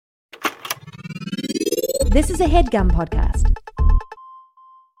This is a HeadGum podcast.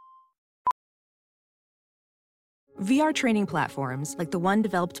 VR training platforms, like the one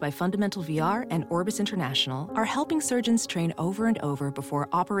developed by Fundamental VR and Orbis International, are helping surgeons train over and over before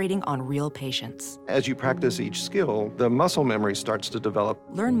operating on real patients. As you practice each skill, the muscle memory starts to develop.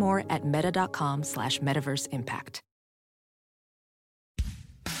 Learn more at meta.com/metaverseimpact.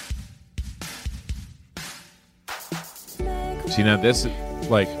 See, now this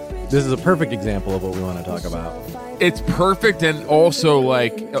is a perfect example of what we want to talk about. it's perfect and also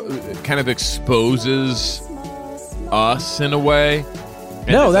like kind of exposes us in a way.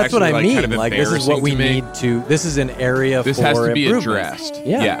 No, that's what I mean. Kind of like, this is what we need to. This is an area this for has to be improvement. addressed.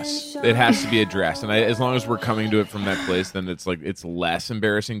 Yeah. Yes, it has to be addressed. And as long as we're coming to it from that place, then it's like it's less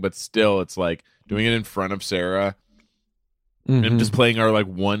embarrassing. But still, it's like doing it in front of Sarah and just playing our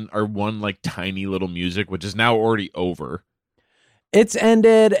one tiny little music, which is now already over. It's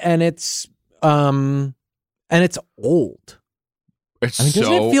ended, and it's old. It's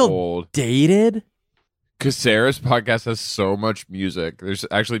doesn't it feel old. dated? Because Sarah's podcast has so much music. There's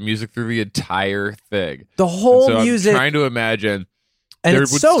actually music through the entire thing. The whole so music. I'm trying to imagine And there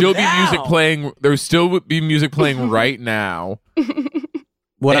it's would so still now. be music playing. There would still be music playing right now.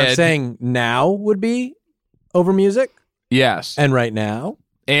 What I'm saying now would be over music, Yes, and right now,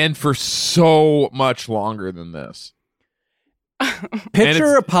 and for so much longer than this.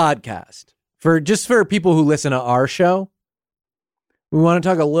 picture a podcast for people who listen to our show. We want to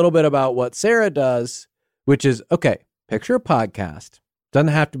talk a little bit about what Sarah does. Which is, okay, picture a podcast. Doesn't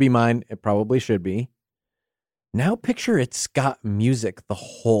have to be mine. It probably should be. Now picture it's got music the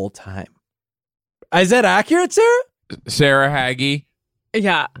whole time. Is that accurate, Sarah? Sarah Hagi,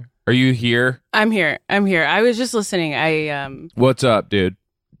 Yeah, are you here? I'm here. I was just listening. What's up, dude?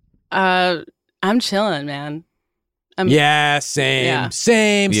 I'm chilling, man. Same. Yeah.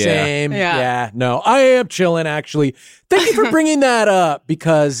 Same. Yeah. No, I am chilling, actually. Thank you for bringing that up,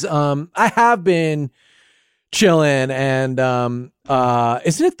 because I have been chilling, and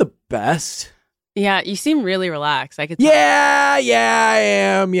isn't it the best? Yeah, you seem really relaxed. I could tell. Yeah, I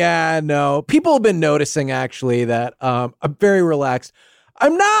am. Yeah, no. People have been noticing, actually, that I'm very relaxed.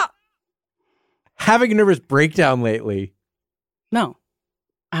 I'm not having a nervous breakdown lately. No,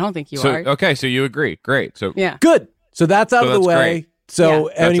 I don't think you So are. okay, so you agree. Great. So Yeah. Good. So that's out So of the that's way. great. So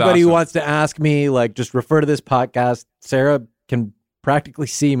Yeah. anybody who awesome. wants to ask me, just refer to this podcast. Sarah can practically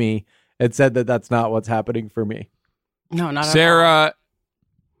see me and said that that's not what's happening for me. No, not at all. Sarah,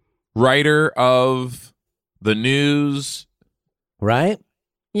 writer of the news. Right?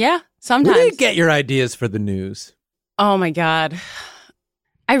 Yeah, Where sometimes. do you get your ideas for the news? Oh my God.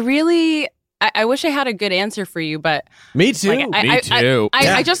 I wish I had a good answer for you, but Me too. Me too.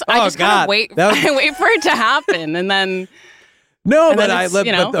 I just Oh, kind of God. wait. That was- I wait for it to happen, and then no, and but then it's,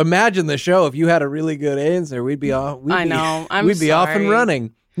 but imagine the show. If you had a really good answer, we'd be off. I know. I'm we'd be off and sorry.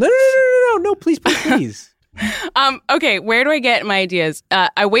 running. No, please, please. Okay, where do I get my ideas?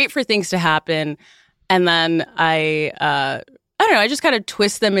 I wait for things to happen, and then I don't know. I just kind of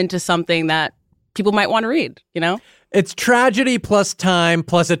twist them into something that people might want to read. You know? It's tragedy plus time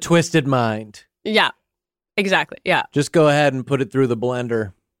plus a twisted mind. Yeah, exactly. Yeah, Just go ahead and put it through the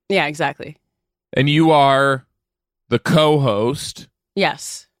blender. yeah, exactly. And you are the co-host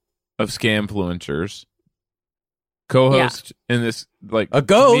Yes. of Scamfluencers. Co-host in this, A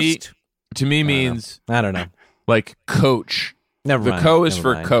ghost. To me means I don't know. like coach. Never The mind. co is Never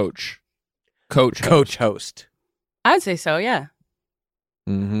for mind. coach. Coach host. I would say so. Yeah.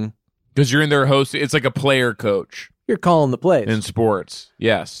 Mm-hmm. because you're in their host. It's like a player coach You're calling the plays. in sports.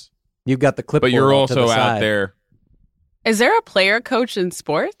 Yes, You've got the clipboard. but you're off to also the out side. there. Is there a player coach in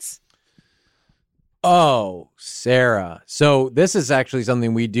sports? Oh, Sarah. So this is actually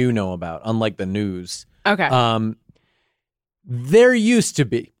something we do know about, unlike the news. Okay. There used to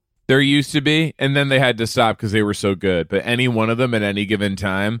be. There used to be, and then they had to stop because they were so good. But any one of them at any given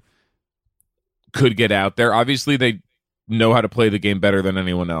time could get out there. Obviously, they know how to play the game better than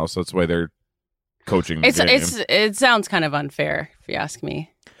anyone else. That's why they're coaching the game. It sounds kind of unfair if you ask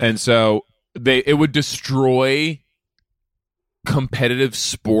me. And so it would destroy competitive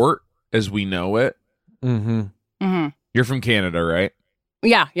sport as we know it. Mm-hmm. Mm-hmm. You're from Canada, right?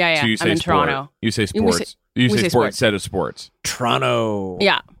 Yeah. So you say I'm in sport. Toronto. You say We sports. say- You we say say sports sports. instead of sports. Toronto.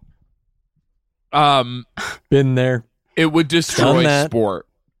 Yeah. Been there. It would Done destroy that. sport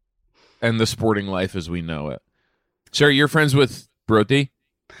and the sporting life as we know it. Sarah, you're friends with Brody?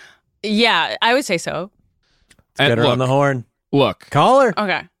 Yeah, I would say so. Let's get her on the horn. Look, Call her.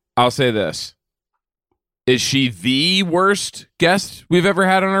 Okay. I'll say this. Is she the worst guest we've ever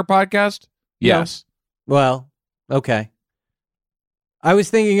had on our podcast? No. Yes. Well, okay. I was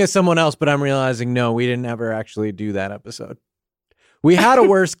thinking of someone else, but I'm realizing no, we didn't ever actually do that episode. We had a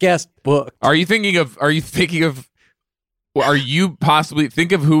worst guest booked. Are you possibly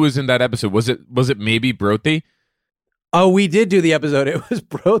think of who was in that episode? Was it maybe Brothy? Oh, we did do the episode. It was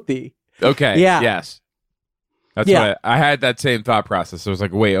Brothy. Okay. Yeah. Yes. That's what I had that same thought process. I was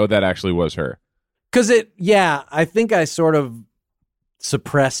like, wait, that actually was her. Because I think I sort of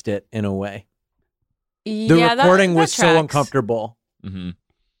suppressed it in a way. The recording was so uncomfortable. Mm-hmm.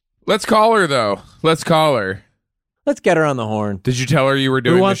 Let's call her, though. Let's call her. Let's get her on the horn. Did you tell her you were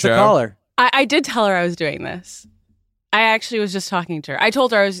doing Who wants the show? to call her? I did tell her I was doing this. I actually was just talking to her. I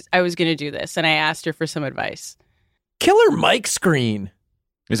told her I was going to do this, and I asked her for some advice. Killer mic screen.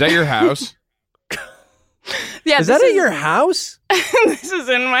 Is that your house? Yeah, is that at your house? This is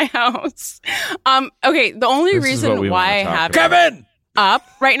in my house. Okay, the only reason why I have Kevin up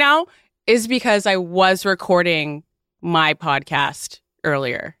right now is because I was recording my podcast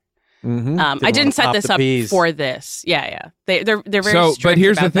earlier. Mm-hmm. I didn't set this up for this. Yeah. They're very strict but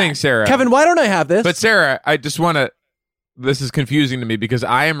here's about the thing, that. Sarah. Kevin, why don't I have this? But Sarah, I just want to. This is confusing to me because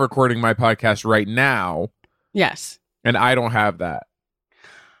I am recording my podcast right now. Yes. And I don't have that.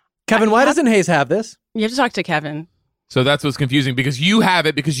 Kevin, why doesn't Hayes have this? You have to talk to Kevin. So that's what's confusing because you have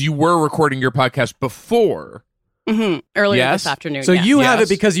it because you were recording your podcast before. Mm-hmm. Earlier this afternoon. So you have it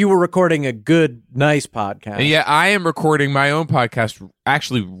because you were recording a good, nice podcast. And yeah, I am recording my own podcast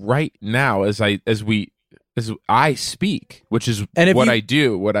actually right now as I speak, which is what I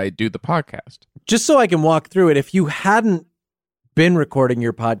do the podcast. Just so I can walk through it, if you hadn't been recording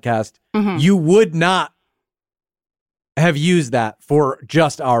your podcast, you would not have used that for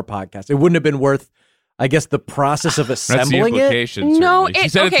just our podcast. It wouldn't have been worth, I guess, the process of assembling That's the implication, it. No, she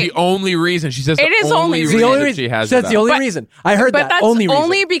said it's the only reason. She says it is only reason. The only reason she has that's the only reason. I heard but that. That's only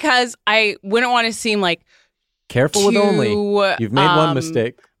reason. because I wouldn't want to seem like careful with only. You've made one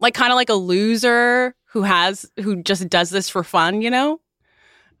mistake. Like kind of like a loser who just does this for fun, you know?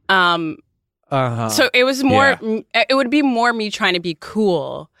 So it was more. Yeah. It would be more me trying to be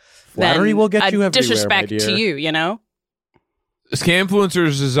cool. Flattery will get you everywhere, disrespect my dear. to you, you know?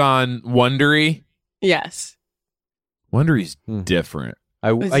 Scamfluencers is on Wondery. Yes. Wondery's different.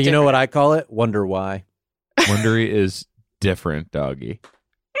 You know what I call it? Wonder why. Wondery is different, doggy.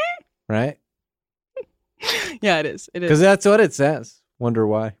 Right? Yeah, it is. It is. Because that's what it says. Wonder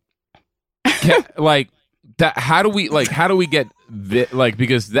why. Like that. How do we get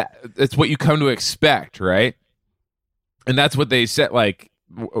because that's what you come to expect, right? And that's what they said. Like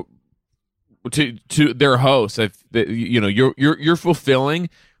to their hosts, you're fulfilling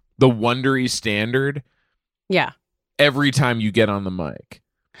the Wondery standard. Yeah. Every time you get on the mic.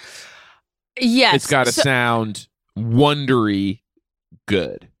 Yes. It's got to sound Wondery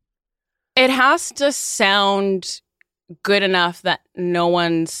good. It has to sound good enough that no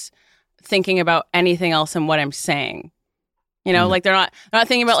one's thinking about anything else than what I'm saying. You know, like they're not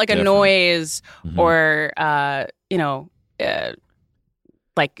thinking about like a noise or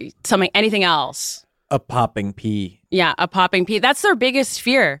like anything else. A popping pee. Yeah, a popping pee. That's their biggest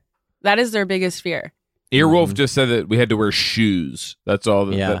fear. That is their biggest fear. Earwolf just said that we had to wear shoes. That's all.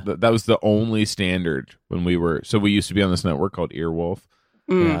 That was the only standard when we were. So we used to be on this network called Earwolf.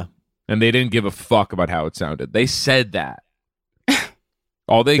 Yeah. And they didn't give a fuck about how it sounded. They said that.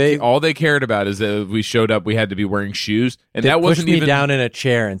 all they cared about is that if we showed up, we had to be wearing shoes, and that wasn't pushed me even down in a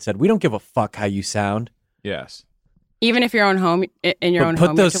chair and said, "We don't give a fuck how you sound." Yes. Even if you're own home in your own home,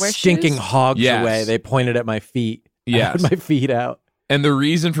 home, put you have those to wear stinking shoes? hogs away. They pointed at my feet. Yes. I had my feet out. And the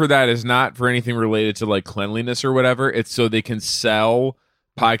reason for that is not for anything related to like cleanliness or whatever. It's so they can sell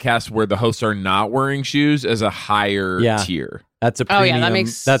podcasts where the hosts are not wearing shoes as a higher tier. That's a premium.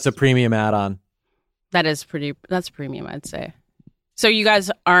 That's a premium add-on. That's premium, I'd say. So you guys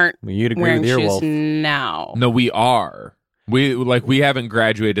aren't wearing shoes now. No, we are. We haven't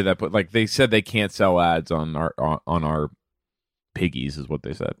graduated that, but like they said they can't sell ads on our piggies is what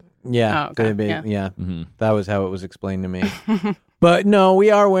they said. Yeah. Oh, okay. Mm-hmm. That was how it was explained to me. But no,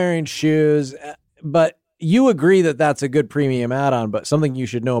 we are wearing shoes. But you agree that that's a good premium add-on. But something you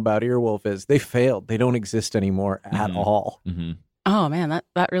should know about Earwolf is they failed. They don't exist anymore at all. Mm-hmm. Oh man,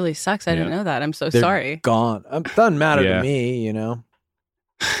 that really sucks. I didn't know that. I'm so They're sorry. Gone. It doesn't matter to me, you know.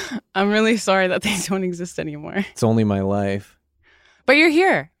 I'm really sorry that they don't exist anymore. It's only my life. But you're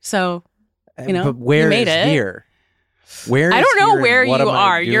here, so you know. But where you made is it. Here? Where? I don't know where you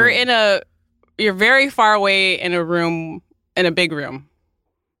are. You're You're very far away in a room, in a big room.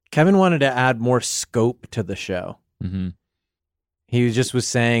 Kevin wanted to add more scope to the show. Mm-hmm. He just was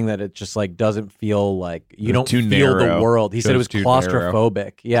saying that it just like doesn't feel like you don't too feel narrow. the world. He said it was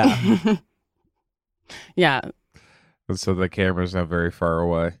claustrophobic. Yeah. Yeah. So the camera's not very far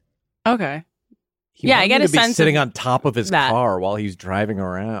away. Okay. He Yeah, I wanted get to a be sense sitting of on top of his that. car while he's driving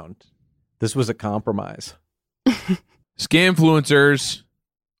around. This was a compromise. Scamfluencers,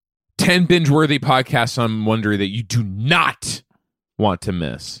 10 binge-worthy podcasts on Wondery that you do not want to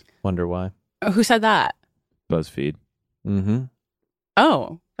miss. Wonder why. Who said that? BuzzFeed. Mm-hmm.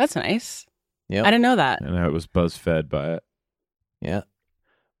 Oh, that's nice. Yep. I didn't know that. And I was buzz-fed by it. Yeah.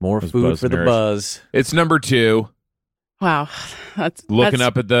 More Those food buzz for the nerds. buzz. It's number 2. Wow. Looking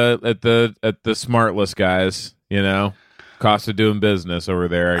up at the smart list guys, you know. Cost of doing business over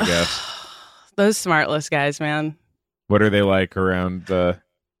there, I guess. Those smartless guys, man. What are they like around the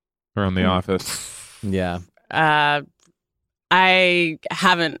office? Yeah. I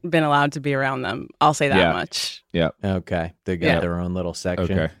haven't been allowed to be around them. I'll say that much. Yeah. Okay. They got their own little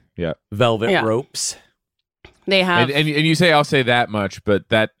section. Okay. Yeah. Velvet Yeah. ropes. They have. And you say I'll say that much, but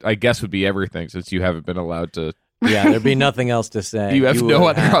that I guess would be everything since you haven't been allowed to. Yeah, there'd be nothing else to say. You have no would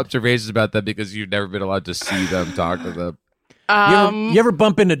other have- observations about that because you've never been allowed to see them, talk to them. You ever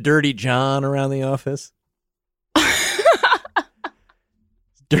bump into Dirty John around the office?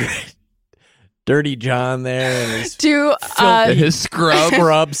 Dirty John there and his His scrub.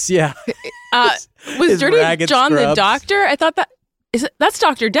 scrubs. Yeah. was his Dirty ragged John the scrubs. doctor? I thought that's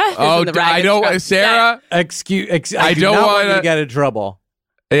Dr. Death. Oh, the I ragged don't, scrub. Sarah. I do don't not want wanna- you to get in trouble.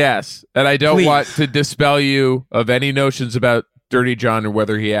 Yes, and I don't Please. want to dispel you of any notions about Dirty John or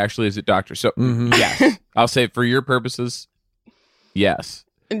whether he actually is a doctor. So Mhm. yes, I'll say for your purposes, yes.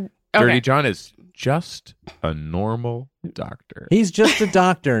 Okay. Dirty John is just a normal doctor. He's just a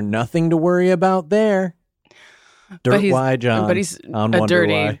doctor. Nothing to worry about there. Dirt he's- why, John? but he's on a Wonder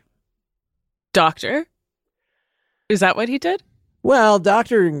dirty Why. doctor. Is that what he did? Well,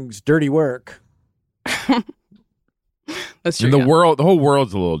 doctoring's dirty work. That's true. And the yeah. whole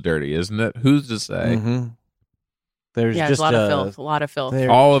world's a little dirty, isn't it? Who's to say? Mm-hmm. There's Yeah, just a lot of filth. A lot of filth.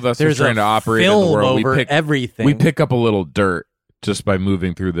 All of us are There's trying to a operate in the film world. over everything. We pick up a little dirt just by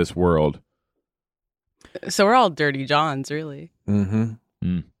moving through this world. So we're all dirty Johns, really. Mm-hmm.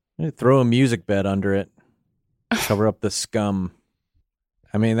 Mm. Throw a music bed under it. Cover up the scum.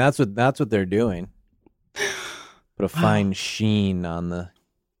 I mean, that's what they're doing. Put a fine sheen on the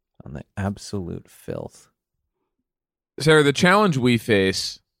absolute filth. Sarah, the challenge we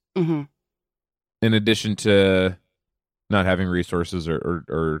face, Mm-hmm. in addition to not having resources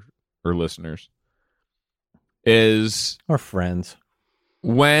or listeners, is Our friends.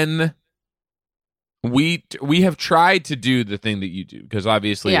 when we have tried to do the thing that you do, because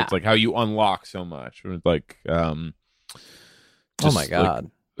obviously Yeah. it's like how you unlock so much. It's like Oh just, my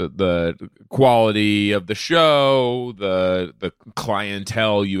God. like, the quality of the show, the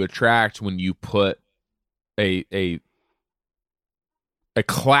clientele you attract when you put a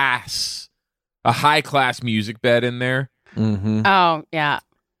high class music bed in there. Mm-hmm. Oh, yeah.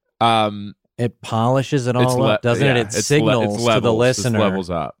 It polishes it all up, doesn't it? It it's signals it's to the levels, listener. It's levels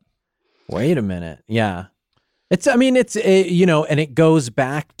up. Wait a minute. Yeah. It's and it goes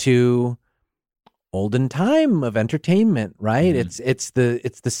back to olden time of entertainment, right? Mhm. It's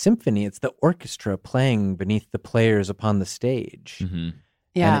the symphony, it's the orchestra playing beneath the players upon the stage. Mm-hmm.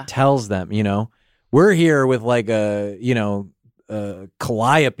 Yeah. And it tells them, we're here with like a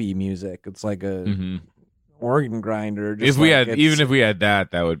calliope music. It's like a Mm-hmm. organ grinder. Just If we like had, it's- even if we had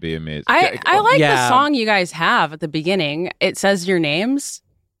that would be amazing. I like Yeah. the song you guys have at the beginning. It says your names.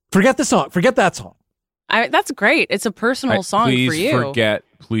 forget the song. Forget that song. That's great. It's a personal song for you.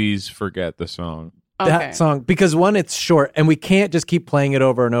 Please forget the song. Okay. That song, because one, it's short, and we can't just keep playing it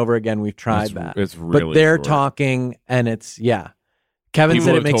over and over again. We've tried that. It's really but they're short. talking, and it's Kevin People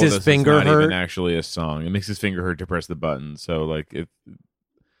said it have makes told his us finger it's not hurt. even actually a song. It makes his finger hurt to press the button. So like, if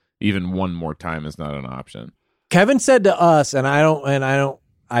even one more time is not an option. Kevin said to us,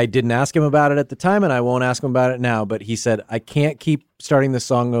 I didn't ask him about it at the time, and I won't ask him about it now, but he said, I can't keep starting the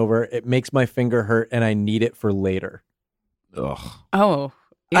song over. It makes my finger hurt, and I need it for later. Ugh. Oh.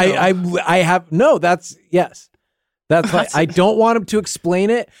 ew. I have, no, that's, yes. That's why I don't want him to explain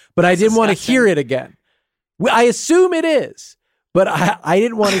it, but I didn't want to disgusting. hear it again. I assume it is, but I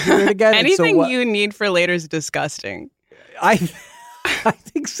didn't want to hear it again. and so Anything what- you need for later is disgusting. I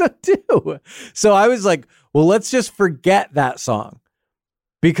think so too. So I was like, well, let's just forget that song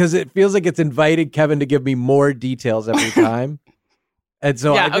because it feels like it's invited Kevin to give me more details every time. And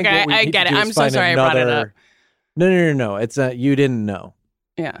so Yeah, I think okay, what we I need get to it. do I'm is so find sorry I brought it another- up. No. It's you didn't know.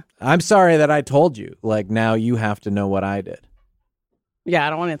 Yeah. I'm sorry that I told you. Like now you have to know what I did. Yeah, I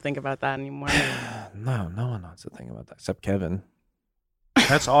don't want to think about that anymore. No one wants to think about that except Kevin.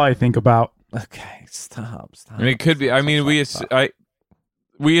 That's all I think about. Okay, stop. I mean, it could be. I mean,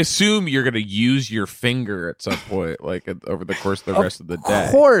 we assume you're going to use your finger at some point, like over the course of the rest of the day.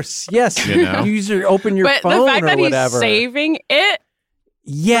 Of course, yes. Open your but phone the fact or that whatever. he's saving it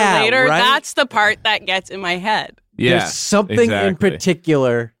for later, right? that's the part that gets in my head. Yeah, There's something in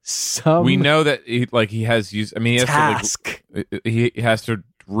particular. We know that he has used. I mean, he has task. he has to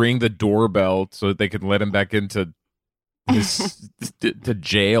ring the doorbell so that they can let him back into to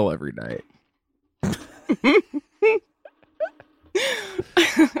jail every night.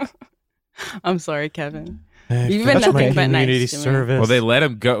 I'm sorry, Kevin. You've been nothing but nice to me. Well, they let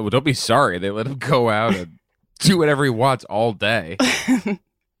him go. Well, don't be sorry. They let him go out and do whatever he wants all day.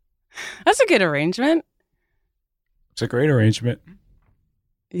 That's a good arrangement. It's a great arrangement.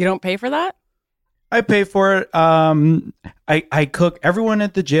 You don't pay for that? I pay for it. I cook everyone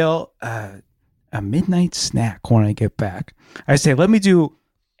at the jail a midnight snack when I get back. I say, let me do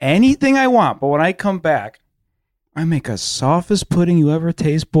anything I want, but when I come back, I make a softest pudding you ever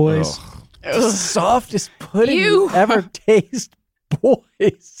taste, boys. The softest pudding you ever taste,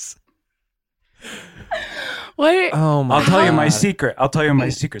 boys. What? Oh my! I'll tell you my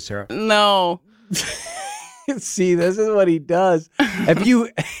secret. Sarah. No. See, this is what he does. If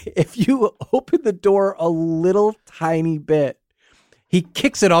you open the door a little tiny bit, he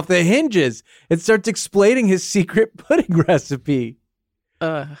kicks it off the hinges and starts explaining his secret pudding recipe.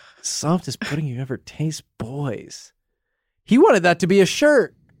 Softest pudding you ever taste, boys. He wanted that to be a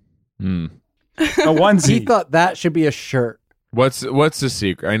shirt. A onesie. He thought that should be a shirt. What's the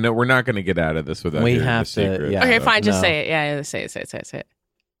secret? I know we're not going to get out of this without hearing the secret. Yeah, okay, fine. Just say it. Yeah, say it.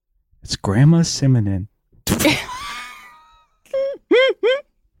 It's Grandma's cinnamon.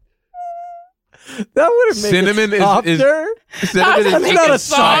 That would have made cinnamon it softer. Cinnamon not a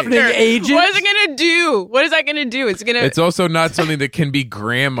softening agent. What is it gonna do? What is that gonna do? It's also not something that can be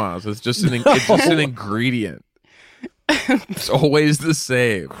grandma's. It's just an ingredient. It's always the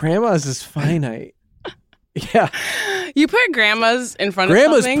same. Grandma's is finite. Yeah. You put grandmas in front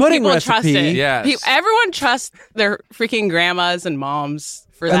Grandma's of something, pudding people recipe. trust it. Yes. Everyone trusts their freaking grandmas and moms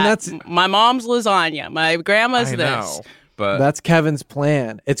for And that. that's- My mom's lasagna. My grandma's I this. know, but That's Kevin's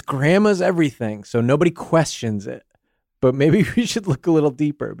plan. It's grandma's everything, so nobody questions it. But maybe we should look a little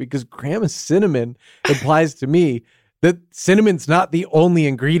deeper because grandma's cinnamon implies to me that cinnamon's not the only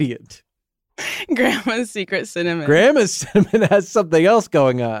ingredient. Grandma's secret cinnamon. Grandma's cinnamon has something else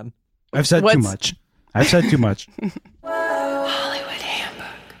going on. I've said too much.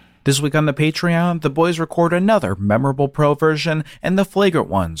 This week on the Patreon, the boys record another memorable pro version, and the flagrant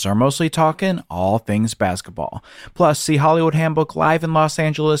ones are mostly talking all things basketball. Plus, see Hollywood Handbook live in Los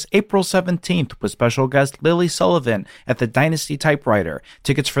Angeles April 17th with special guest Lily Sullivan at the Dynasty Typewriter.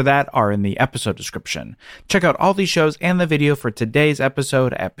 Tickets for that are in the episode description. Check out all these shows and the video for today's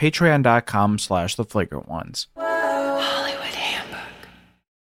episode at patreon.com/theflagrantones.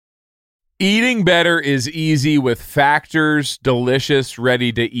 eating better is easy with Factor's delicious,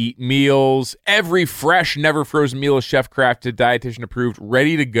 ready-to-eat meals. Every fresh, never frozen meal is chef-crafted, dietitian-approved,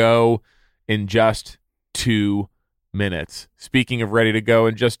 ready to go in just 2 minutes. Speaking of ready to go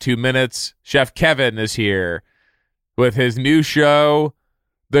in just 2 minutes, Chef Kevin is here with his new show,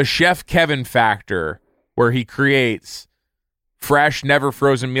 The Chef Kevin Factor, where he creates fresh, never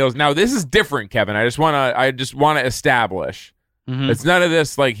frozen meals. Now, this is different, Kevin. I just want to establish. It's none of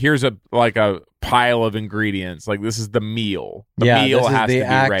this like here's a pile of ingredients. Like this is the meal. The meal has to be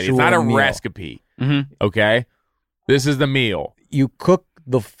ready. It's not a recipe. Okay? This is the meal. You cook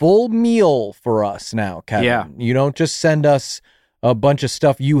the full meal for us now, Kevin. Yeah. You don't just send us a bunch of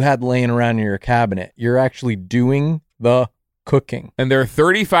stuff you had laying around in your cabinet. You're actually doing the cooking. And there are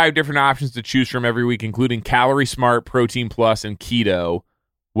 35 different options to choose from every week, including Calorie Smart, Protein Plus, and Keto.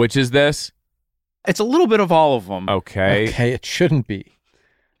 Which is this? It's a little bit of all of them. Okay. Okay, it shouldn't be.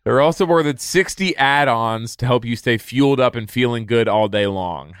 There are also more than 60 add-ons to help you stay fueled up and feeling good all day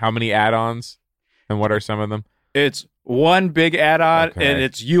long. How many add-ons? And what are some of them? It's one big add-on, Okay. and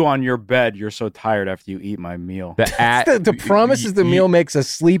it's you on your bed. You're so tired after you eat my meal. The promise is the meal makes us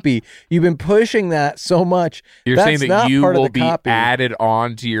sleepy. You've been pushing that so much. You're That's saying that not you part of will the be copy. added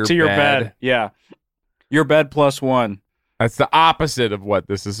on to your bed. Yeah. Your bed plus one. That's the opposite of what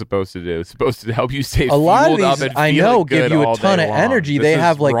this is supposed to do. It's supposed to help you stay A lot of fueled up these, and I feeling know, good give you a all ton day of long. energy. This They is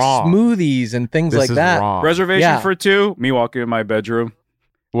have like wrong. smoothies and things This like is that. wrong. Reservation Yeah. for two. Me walking in my bedroom.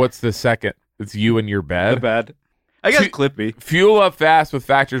 What's the second? It's you in your bed. The bed. I guess Clippy. Fuel up fast with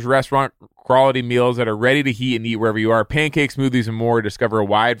Factor's restaurant quality meals that are ready to heat and eat wherever you are. Pancakes, smoothies, and more. Discover a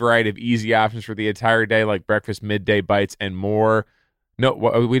wide variety of easy options for the entire day, like breakfast, midday bites, and more. No,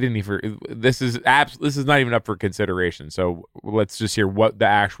 we didn't even. This is not even up for consideration. So let's just hear what the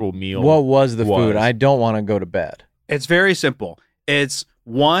actual meal. What was the food? I don't want to go to bed. It's very simple. It's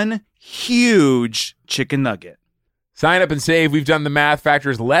one huge chicken nugget. Sign up and save. We've done the math. Factor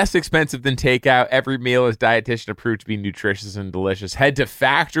is less expensive than takeout. Every meal is dietitian approved to be nutritious and delicious. Head to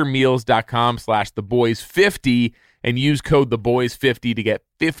factormeals.com/theboys50 and use code theboys50 to get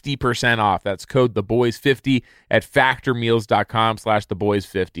 50% off. That's code theboys50 at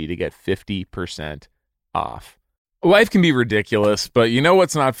factormeals.com/theboys50 to get 50% off. Life can be ridiculous, but you know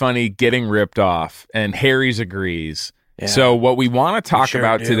what's not funny? Getting ripped off. And Harry's agrees. Yeah. So what we want to talk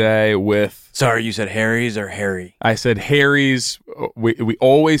about today with... Sorry, you said Harry's or Harry? I said Harry's. We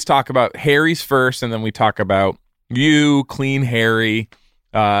always talk about Harry's first, and then we talk about you, Clean Harry,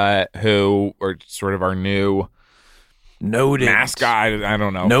 who are sort of our new noted mascot. I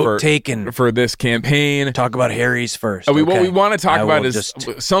don't know. Taken for this campaign. Talk about Harry's first. What we want to talk about is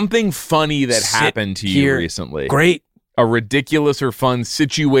something funny that happened to you recently. Great. A ridiculous or fun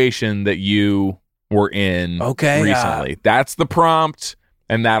situation that you were in recently. That's the prompt,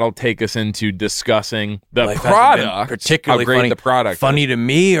 and that'll take us into discussing the product. Particularly how great the product funny to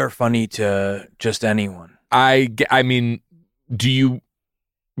me or funny to just anyone? I mean, do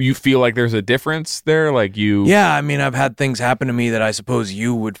you feel like there's a difference there? Like you... Yeah, I mean, I've had things happen to me that I suppose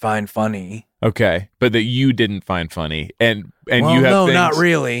you would find funny. Okay, but that you didn't find funny. And you have no, things, not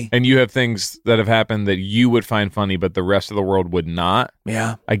really. And you have things that have happened that you would find funny, but the rest of the world would not?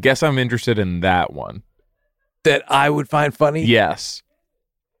 Yeah. I guess I'm interested in that one. That I would find funny? Yes.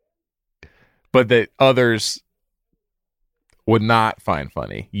 But that others would not find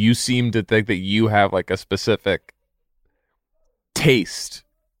funny. You seem to think that you have like a specific taste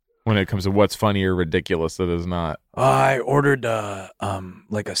when it comes to what's funny or ridiculous that is not. I ordered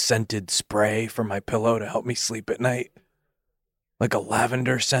like a scented spray for my pillow to help me sleep at night. Like a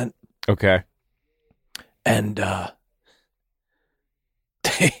lavender scent. Okay. And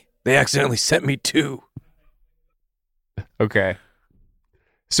they accidentally sent me 2. Okay.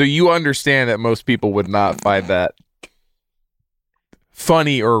 So you understand that most people would not find that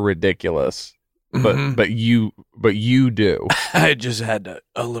funny or ridiculous. But you do. I just had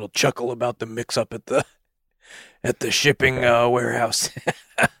a little chuckle about the mix-up at the shipping warehouse.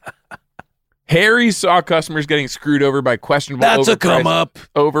 Harry saw customers getting screwed over by questionable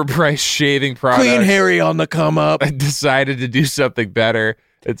overpriced shaving products. Clean Harry on the come up. And decided to do something better.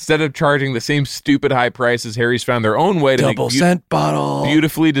 Instead of charging the same stupid high prices, Harry's found their own way to double make cent bottle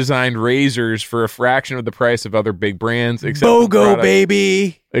beautifully designed razors for a fraction of the price of other big brands. BOGO,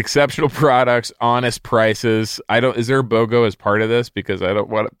 baby. Exceptional products, honest prices. Is there a BOGO as part of this? Because I don't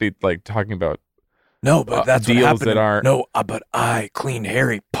want to be like talking about but that's deals what happened. that aren't. No, but I, Clean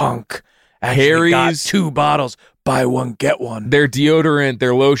Harry punk, actually got 2 bottles. Buy one, get one. Their deodorant,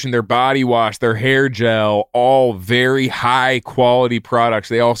 their lotion, their body wash, their hair gel, all very high quality products.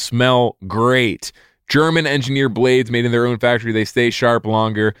 They all smell great. German engineered blades made in their own factory. They stay sharp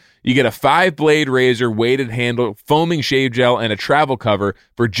longer. You get a 5-blade razor, weighted handle, foaming shave gel, and a travel cover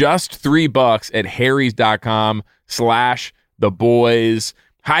for just $3 at harrys.com/theboys.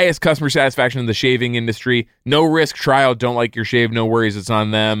 Highest customer satisfaction in the shaving industry. No risk trial. Don't like your shave? No worries. It's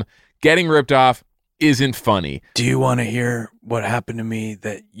on them. Getting ripped off isn't funny. Do you want to hear what happened to me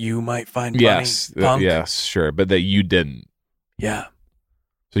that you might find funny? Yes, sure, but that you didn't. Yeah.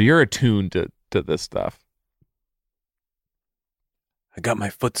 So you're attuned to this stuff. I got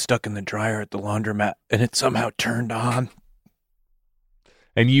my foot stuck in the dryer at the laundromat, and it somehow turned on.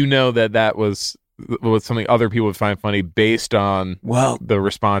 And you know that was something other people would find funny based on the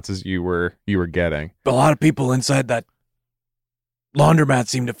responses you were getting. A lot of people inside that laundromat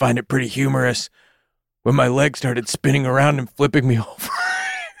seemed to find it pretty humorous when my leg started spinning around and flipping me over.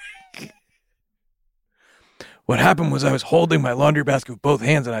 What happened was I was holding my laundry basket with both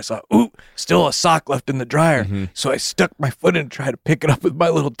hands, and I saw, still a sock left in the dryer. Mm-hmm. So I stuck my foot in and tried to pick it up with my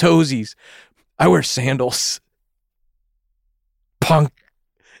little toesies. I wear sandals. Punk.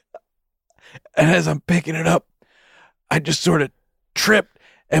 And as I'm picking it up, I just sort of tripped,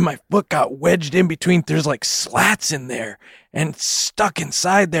 and my foot got wedged in between. There's like slats in there and stuck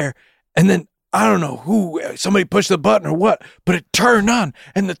inside there. And then I don't know who, somebody pushed the button or what, but it turned on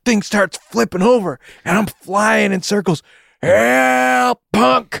and the thing starts flipping over and I'm flying in circles. Help,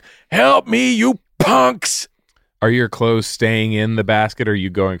 punk! Help me, you punks! Are your clothes staying in the basket or are you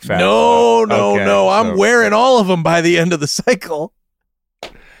going fast? No. I'm wearing all of them by the end of the cycle.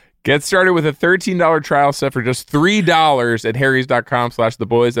 Get started with a $13 trial set for just $3 at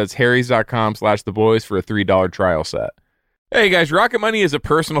harrys.com/theboys. That's harrys.com/theboys for a $3 trial set. Hey guys, Rocket Money is a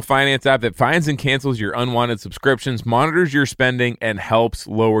personal finance app that finds and cancels your unwanted subscriptions, monitors your spending, and helps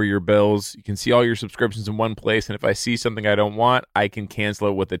lower your bills. You can see all your subscriptions in one place, and if I see something I don't want, I can cancel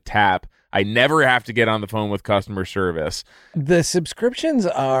it with a tap. I never have to get on the phone with customer service. The subscriptions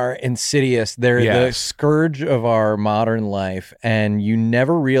are insidious. They're the scourge of our modern life, and you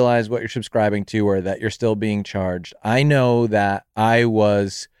never realize what you're subscribing to or that you're still being charged. I know that I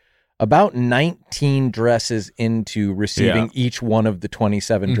was about 19 dresses into receiving each one of the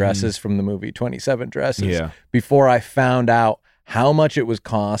 27 dresses from the movie 27 Dresses before I found out how much it was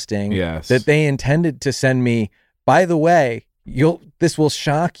costing, that they intended to send me, by the way, this will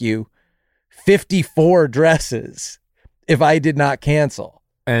shock you, 54 dresses if I did not cancel.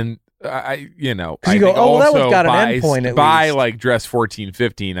 And I go, oh, that one's got an endpoint at by least. like dress 14,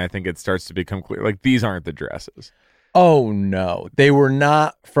 15, I think it starts to become clear. Like, these aren't the dresses. Oh, no. They were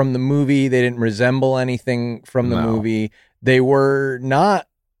not from the movie. They didn't resemble anything from the movie. They were not.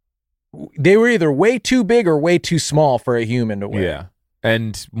 They were either way too big or way too small for a human to wear. Yeah.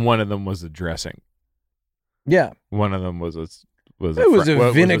 And one of them was a dressing. Yeah. One of them was a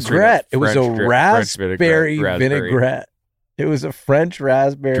vinaigrette. It was a raspberry vinaigrette. It was a French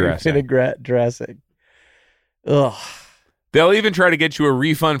raspberry vinaigrette dressing. Ugh. They'll even try to get you a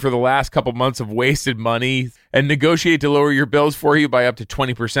refund for the last couple months of wasted money and negotiate to lower your bills for you by up to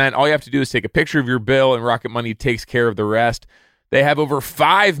 20%. All you have to do is take a picture of your bill, and Rocket Money takes care of the rest. They have over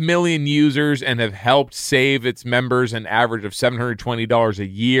 5 million users and have helped save its members an average of $720 a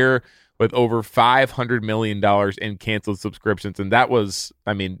year, with over $500 million in canceled subscriptions. And that was,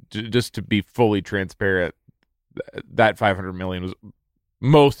 I mean, just to be fully transparent, that $500 million was,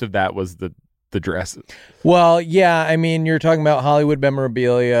 most of that was the dresses. Well, yeah, I mean, you're talking about Hollywood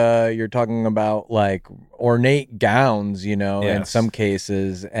memorabilia, you're talking about like ornate gowns, in some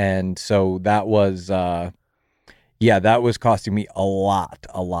cases. And so that was, that was costing me a lot.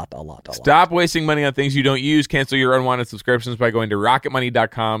 Stop wasting money on things you don't use. Cancel your unwanted subscriptions by going to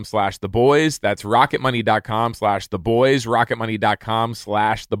rocketmoney.com/theboys. That's rocketmoney.com/theboys,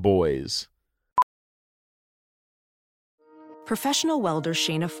 rocketmoney.com/theboys. Professional welder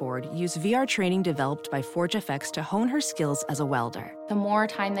Shayna Ford used VR training developed by ForgeFX to hone her skills as a welder. The more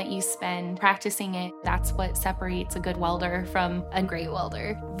time that you spend practicing it, that's what separates a good welder from a great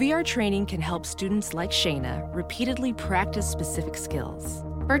welder. VR training can help students like Shayna repeatedly practice specific skills.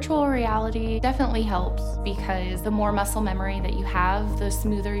 Virtual reality definitely helps because the more muscle memory that you have, the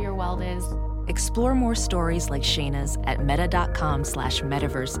smoother your weld is. Explore more stories like Shayna's at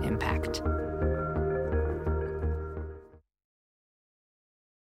meta.com/metaverseimpact.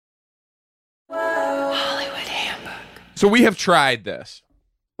 So we have tried this.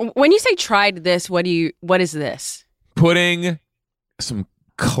 When you say tried this, what is this? Putting some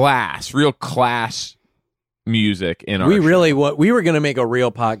real class music in our show. We were going to make a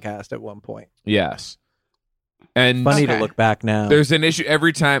real podcast at one point. Yes. And funny to look back now. There's an issue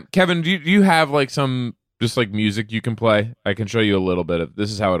every time. Kevin, do you have like some just like music you can play? I can show you a little bit of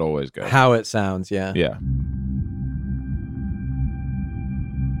this is how it always goes. How it sounds, yeah. Yeah.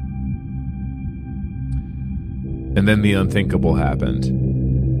 And then the unthinkable happened.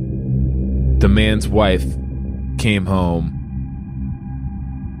 The man's wife came home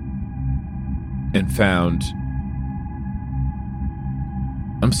and found...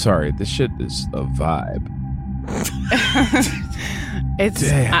 I'm sorry, this shit is a vibe. It's...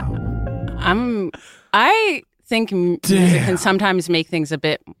 Damn. I think music can sometimes make things a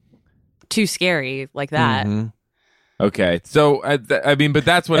bit too scary like that. Mm-hmm. Okay, so I mean, but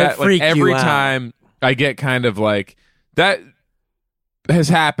that's what every time... I get kind of like that has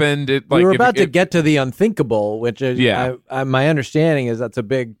happened. We were about to get to the unthinkable, which is my understanding is that's a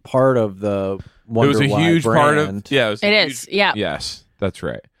big part of the Wonder It was a huge brand. part of It is. Yes, that's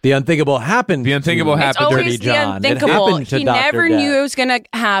right. The unthinkable happened. The unthinkable happened. It's to always Dirty the John. unthinkable. It to He Dr. never Death. knew it was gonna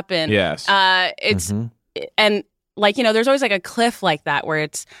happen. Yes. It's and like there's always like a cliff like that where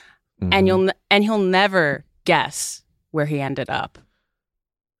it's and he'll never guess where he ended up.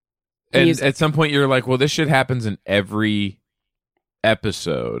 And at some point, you're like, well, this shit happens in every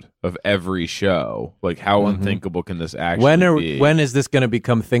episode of every show. Like, how unthinkable can this actually be? When is this going to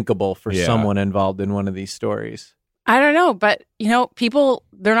become thinkable for someone involved in one of these stories? I don't know, but, people,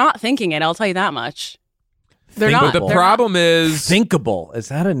 they're not thinking it. I'll tell you that much. They're not. But the problem is... Thinkable. Is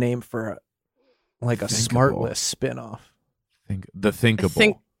that a name for a SmartLess spinoff? The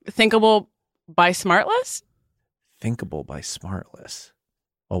Thinkable. Thinkable by SmartLess? Thinkable by SmartLess.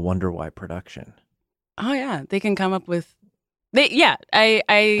 A Wonder Why production. Oh yeah, they can come up with. That's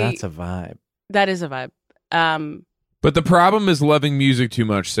a vibe. That is a vibe. But the problem is loving music too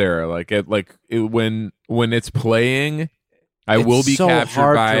much, Sarah. When it's playing, I will be so captured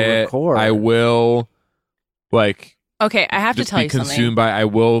hard by to it. record. I will Okay, I have to just tell be you something. consumed by. I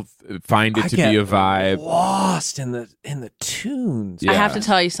will find it to be a vibe. Lost in the tunes. I have to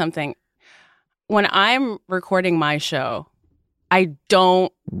tell you something. when I'm recording my show, I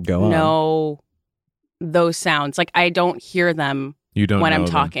don't know those sounds. Like I don't hear them when I'm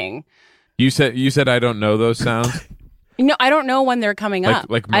talking. You said I don't know those sounds? No, I don't know when they're coming up.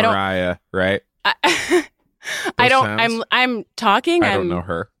 Like Mariah, right? I don't. I'm talking. I don't know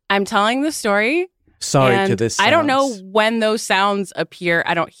her. I'm telling the story. Sorry to this. I don't know when those sounds appear.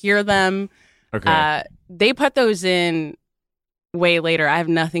 I don't hear them. Okay. They put those in way later. I have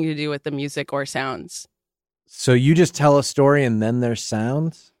nothing to do with the music or sounds. So you just tell a story and then there's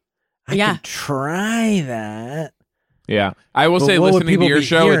sounds? I Yeah. could try that. Yeah. I will say, what would listening to people your be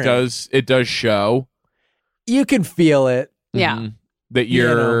show, hearing? it does show You can feel it. Yeah. that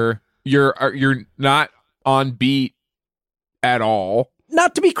you're not on beat at all.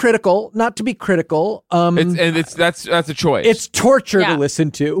 Not to be critical. That's a choice. It's torture Yeah. to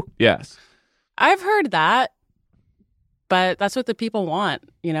listen to. Yes. I've heard that, but that's what the people want,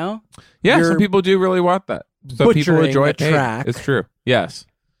 you know? Yeah, You're some people do really want that. Some people butchering enjoy a it. Hey, track. it's true. Yes.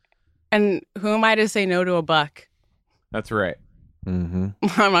 And who am I to say no to a buck? That's right. Mm-hmm.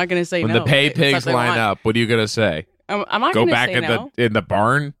 I'm not going to say When no. the pay It's what pigs they line want. up, what are you going to say? I'm not Go going to back say in no. the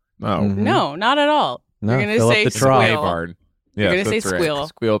barn? No. Mhm. No, not at all. No, You're going fill to up say the trough. Hay squeal. barn. You're Yes, gonna say that's right. squeal.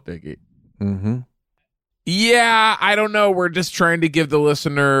 Squeal piggy. Mm-hmm. Yeah, I don't know. We're just trying to give the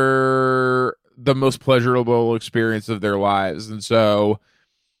listener the most pleasurable experience of their lives. And so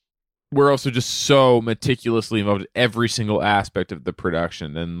we're also just so meticulously involved in every single aspect of the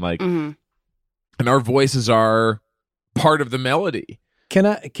production. And Mhm. and our voices are part of the melody. Can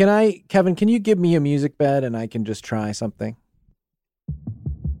I, Kevin, can you give me a music bed and I can just try something?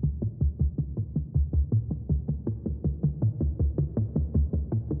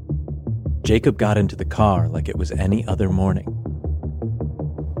 Jacob got into the car like it was any other morning.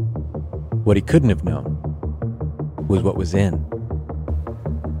 What he couldn't have known was what was in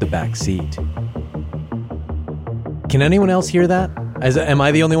the back seat. Can anyone else hear that? Am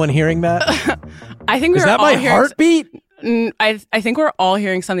I the only one hearing that? I think Is we're that all my hearing heartbeat? I think we're all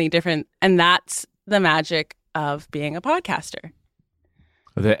hearing something different, and that's the magic of being a podcaster.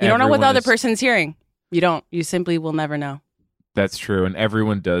 You don't know what the other person's hearing. You don't. You simply will never know. That's true, and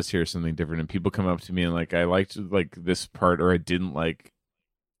everyone does hear something different. And people come up to me and I liked this part, or I didn't like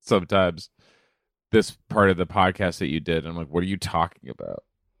sometimes this part of the podcast that you did. I'm like, what are you talking about?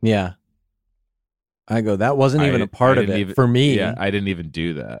 Yeah. I go, that wasn't even a part of it for me. Yeah, I didn't even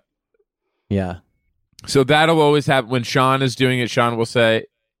do that. Yeah. So that'll always happen when Sean is doing it. Sean will say,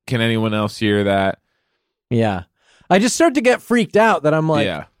 "Can anyone else hear that?" Yeah. I just start to get freaked out that I'm like,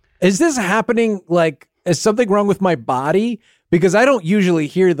 Yeah. is this happening? Like, is something wrong with my body? Because I don't usually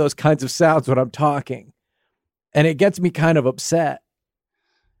hear those kinds of sounds when I'm talking. And it gets me kind of upset.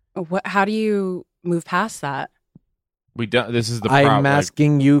 How do you move past that? We don't. This is the problem. I'm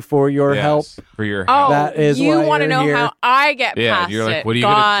asking you for your Yes, help. for your Oh, help. That is you why want to you're know here. how I get Yeah, past you're like, it. what are you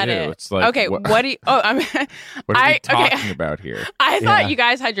Got gonna do? it. It's like, okay, what do you? Oh, I mean, What are we talking okay. about here? I thought Yeah. you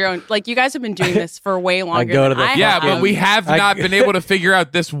guys had your own. Like, you guys have been doing this for way longer. go to than the I Yeah, have. but we have not been able to figure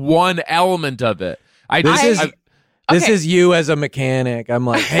out this one element of it. This Okay. is you as a mechanic. I'm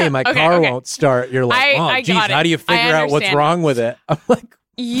like, hey, my Okay, car okay. won't start. You're like, I geez, got it. how do you figure I out what's understand. wrong with it? I'm like,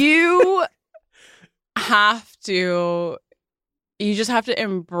 You have to. You just have to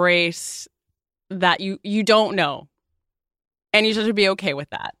embrace that you don't know, and you just have to be okay with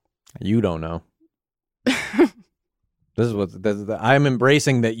that. you don't know. I'm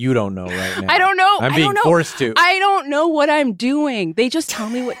embracing that you don't know right now. I don't know. I'm I being don't know. forced to. I don't know what I'm doing. They just tell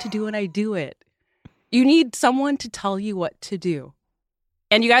me what to do and I do it. You need someone to tell you what to do.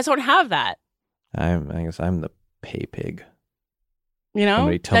 And you guys don't have that. I guess I'm the pay pig. You know?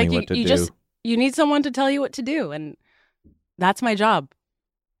 Somebody tell me what to do. You need someone to tell you what to do. And that's my job.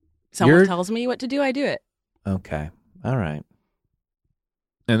 Someone tells me what to do, I do it. Okay. All right.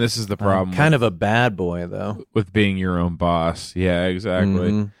 And this is the problem. Kind of a bad boy, though. with being your own boss. Yeah,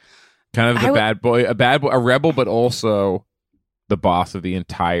 exactly. Mhm. Kind of the bad boy, a rebel, but also the boss of the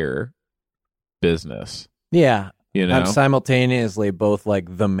entire business. Yeah. You know, I'm simultaneously both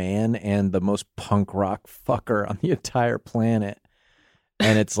like the man and the most punk rock fucker on the entire planet.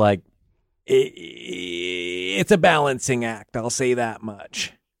 And it's like, it's a balancing act. I'll say that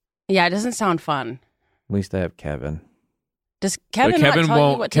much. Yeah, it doesn't sound fun. At least I have Kevin. Does But Kevin not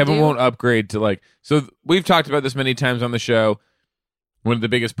tell you what to Kevin do? won't upgrade to we've talked about this many times on the show. One of the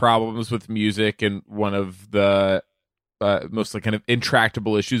biggest problems with music and one of the most kind of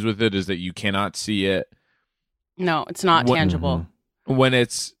intractable issues with it is that you cannot see it. No, it's not tangible. When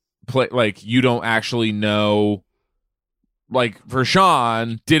it's you don't actually know. Like for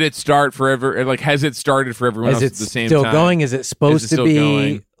Sean, did it start forever? Like, has it started for everyone else at the same time? Still going? Is it supposed to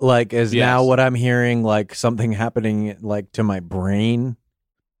be Like, is Yes. now what I'm hearing like something happening like to my brain?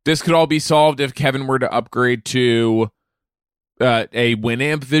 This could all be solved if Kevin were to upgrade to a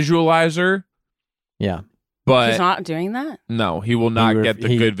Winamp visualizer. Yeah. But He's not doing that? no, he will not get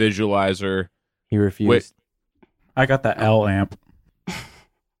the good visualizer. He refused. I got the L amp.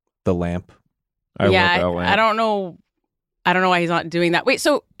 The lamp. I love L amp. I don't know why he's not doing that. Wait,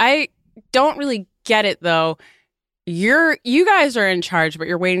 so I don't really get it though. You guys are in charge, but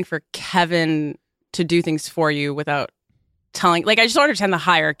you're waiting for Kevin to do things for you without telling. Like, I just don't understand the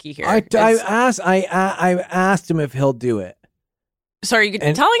hierarchy here. I asked him if he'll do it. So are you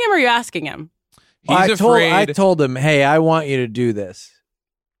telling him or are you asking him? He's afraid. I told him, hey, I want you to do this.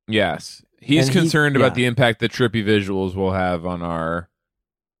 Yes. He's And concerned about the impact that trippy visuals will have on our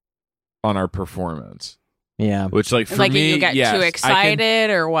performance. Yeah. Which, like, for like me, you get yes, too excited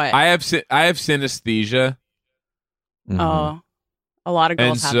or what? I have synesthesia. Mhm. Oh, a lot of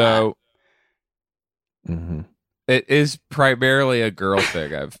girls have that. Mhm. It is primarily a girl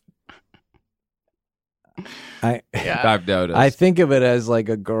thing. I've noticed. I think of it as like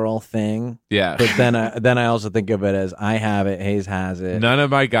a girl thing. Yeah. But then I also think of it as I have it, Hayes has it. None of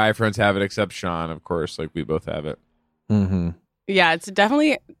my guy friends have it except Sean, of course. Like, we both have it. Mm-hmm. Yeah, it's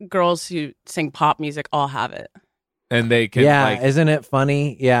definitely girls who sing pop music all have it. And they can, isn't it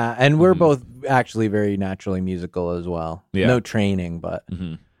funny? Yeah, and we're both actually very naturally musical as well. Yeah. No training, but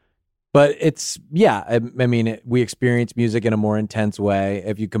it's I mean, we experience music in a more intense way.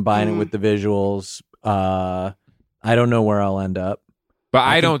 If you combine it with the visuals, I don't know where I'll end up. But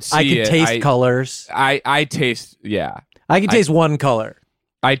I don't see I can taste colors. I taste, I can taste one color.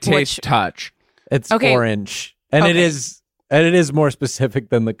 I taste touch. It's orange, and it is more specific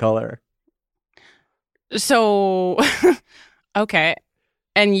than the color. So, okay.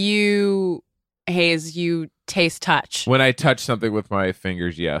 And you, Hayes, you taste touch. When I touch something with my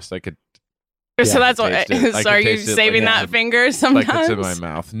fingers, yes, I could. So that's what. taste it. I So are could you taste it saving like that finger sometimes? Like it's in my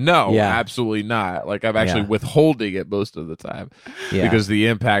mouth. No, Yeah. absolutely not. Like, I'm actually withholding it most of the time because the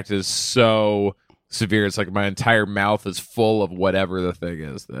impact is so severe. It's like my entire mouth is full of whatever the thing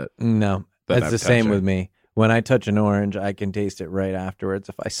is that. No, that that's I'm the same touching. with me. When I touch an orange, I can taste it right afterwards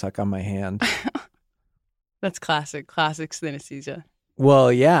if I suck on my hand. That's classic synesthesia.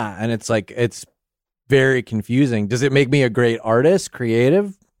 Well, yeah, and it's very confusing. Does it make me a great artist,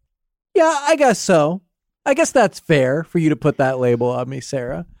 creative? Yeah, I guess so. I guess that's fair for you to put that label on me,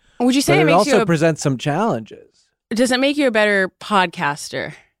 Sarah. Would you say But it it makes also you presents some challenges? does it make you a better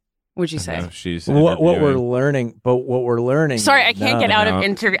podcaster? Would you say? No, she's What we're interviewing. learning. Sorry, I can't get out of no.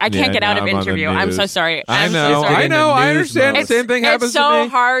 interview. I can't Yeah, get out no, of I'm on the interview. I'm so news. sorry. I I'm know. So sorry. I know. I news understand. mode. The same thing happens It's so to me.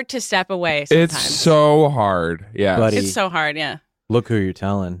 hard to step away sometimes. It's so hard. Yeah. Buddy. It's so hard, yeah. Look who you're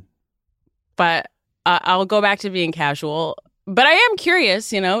telling. But I'll go back to being casual. But I am curious,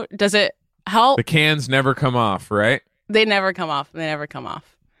 does it help? The cans never come off, right? They never come off. They never come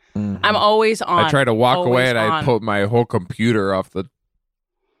off. Mhm. I'm always on. I try to walk away Always and I on. put my whole computer off the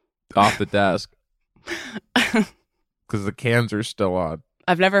desk because the cans are still on.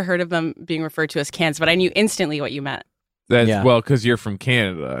 I've never heard of them being referred to as cans, but I knew instantly what you meant. That's Yeah. well, because you're from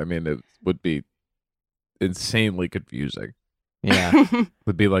Canada. I mean, it would be insanely confusing. Yeah,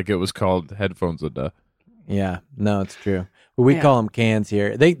 Would be like it was called headphones with the. yeah. No, it's true. But we Yeah. call them cans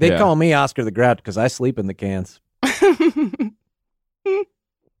here. They Yeah. call me Oscar the Grouch because I sleep in the cans.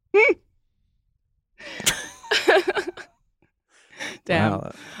 Damn.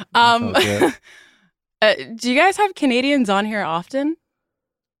 Wow, that felt good. Do you guys have Canadians on here often?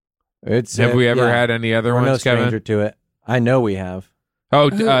 It's Have we ever yeah. had any other We're no ones, stranger Kevin? to it. I know we have.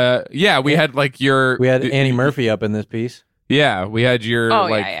 Oh, yeah, we had like your. We had Annie Murphy up in this piece. Yeah, we had your Oh,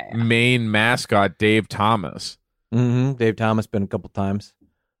 yeah. main mascot, Dave Thomas. Mm-hmm. Dave Thomas been a couple times.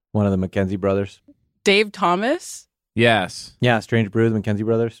 One of the McKenzie brothers. Dave Thomas? Yes. Yeah, Strange Brew, the McKenzie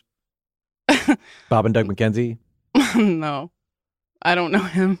brothers. Bob and Doug McKenzie. No. I don't know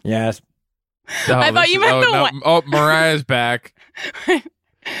him. Yes. I thought you meant the one- Oh, Mariah's back.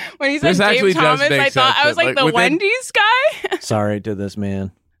 When he said This actually Dave does Thomas, make I thought sense I was that, like like, the within- Wendy's guy. Sorry to this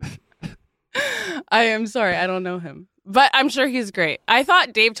man. I am sorry, I don't know him. But I'm sure he's great. I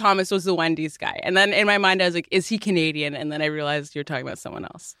thought Dave Thomas was the Wendy's guy. And then in my mind I was like, is he Canadian? And then I realized you're talking about someone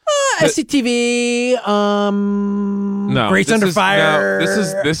else. SCTV. No, Grace this Under is- Fire. No,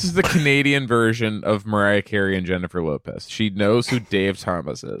 this is the Canadian version of Mariah Carey and Jennifer Lopez. She knows who Dave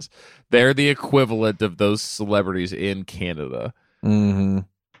Thomas is. They're the equivalent of those celebrities in Canada. Mm-hmm.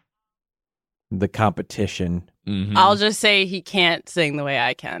 The competition. Mhm. I'll just say he can't sing the way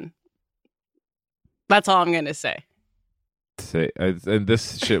I can. That's all I'm going to say. And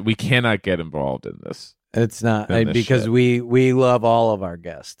this shit, we cannot get involved in this It's not Than this because shit. we love all of our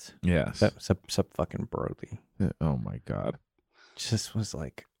guests. Yes. Except fucking Brody. Oh my God. Just was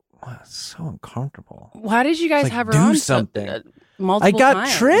like, wow, it's so uncomfortable. Why did you guys Like, have her do on something. multiple I got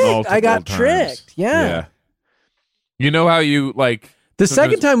times? tricked. I got Multiple tricked. times. Yeah. You know how you like The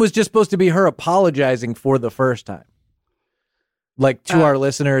sometimes- second time was just supposed to be her apologizing for the first time. Like to our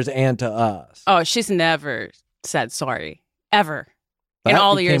listeners and to us. Oh, she's never said sorry. Ever. In That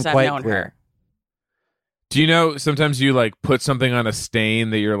all the years became I've quite known clear. her. Do you know sometimes you like put something on a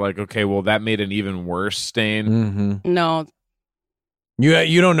stain that you're like, okay, well that made an even worse stain. Mm-hmm. No.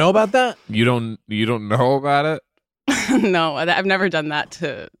 You don't know about that? You don't know about it? No, I've never done that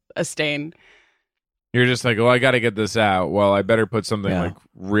to a stain. You're just like, oh, I got to get this out. Well, I better put something Yeah. like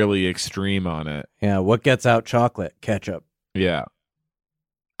really extreme on it. Yeah. What gets out chocolate? Ketchup. Yeah.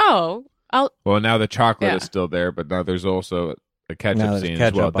 Oh, Well, now the chocolate Yeah. is still there, but now there's also a Now ketchup there's scene as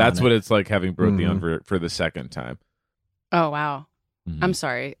ketchup well. on That's it. what it's like having Brody on Mhm. for the second time. oh wow. Mhm. I'm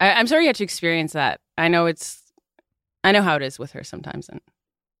sorry. I'm sorry you had to experience that. I know how it is with her sometimes, and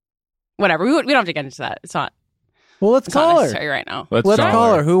whatever. We don't have to get into that. It's not. Well, let's It's not call her. necessary right now. Let's Let's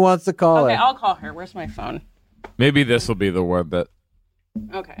call her. Who wants to call Okay, her? I'll call her. Where's my phone? Maybe this will be the one that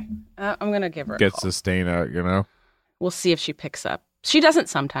Okay, I'm gonna give her a gets call. the stain out, you know? We'll see if she picks up. She doesn't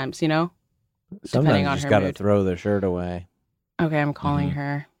sometimes, you know. Sometimes depending you on just her got to mood. throw the shirt away. Okay, I'm calling Mhm.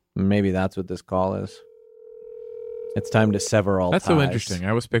 her. Maybe that's what this call is. It's time to sever all That's ties. so interesting.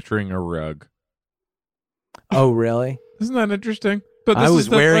 I was picturing a rug. Oh, really? Isn't that interesting? But I this was is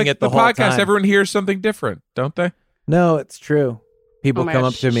the, wearing like, it the the whole podcast. time. Everyone hears something different, don't they? No, it's true. People Oh my come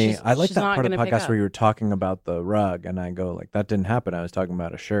gosh, up to me. she's- I like she's that not part of the gonna pick podcast up. where you were talking about the rug, and I go like, "That didn't happen. I was talking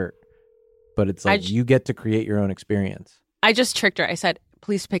about a shirt." But it's like you get to create your own experience. I just tricked her. I said,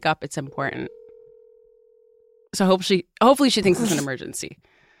 "Please pick up. It's important." So hopefully she thinks it's an emergency,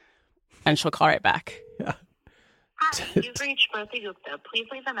 and she'll call right back. Hi, you've reached Bertha Gupta. Please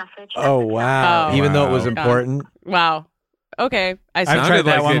leave a message. Oh wow! Oh. Even though it was Wow. important. Wow. Okay. I've Sounded tried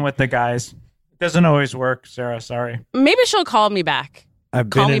that like one it- with the guys. It doesn't always work, Sarah. Sorry. Maybe she'll call me back. I've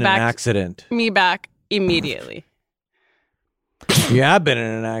Call been me in back. an accident. Me back immediately. You have been in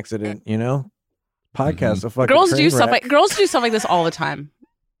an accident. You know, podcast a fucking Girls train do stuff wreck. like this all the time,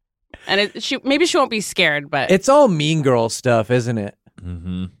 and maybe she won't be scared, but It's all Mean Girl stuff, isn't it?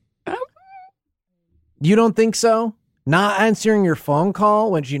 Mm-hmm. You don't think so? Not answering your phone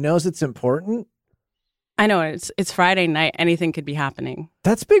call when she knows it's important? I know it's Friday night. Anything could be happening.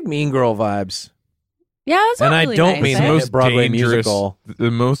 That's big Mean Girl vibes. Yeah, that's not And I really don't nice, mean eh? the most Broadway musical. The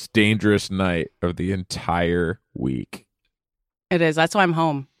most dangerous night of the entire week. It is. That's why I'm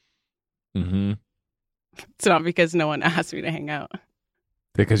home. Mm-hmm. It's not because no one asked me to hang out.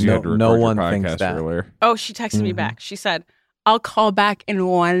 Because you No- had to record no your one podcast thinks that. earlier. Oh, she texted me Mhm. back. She said, "I'll call back in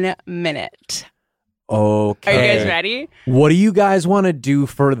 1 minute." Okay. Are you guys ready? What do you guys want to do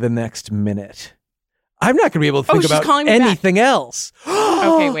for the next minute? I'm not going to be able to think she's about calling me back. anything else.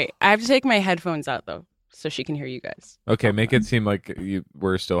 Okay, wait. I have to take my headphones out though, so she can hear you guys. Okay, make it seem like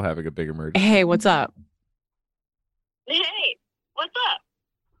we're still having a big emergency. Hey, what's up? Hey, what's up?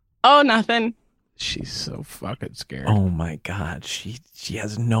 Oh, nothing. She's so fucking scared. Oh my God. She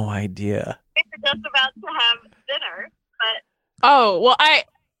has no idea. We're just about to have dinner, but Oh, well,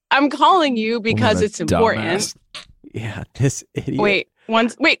 I'm calling you because What a it's important. dumbass. Yeah, this idiot. Wait,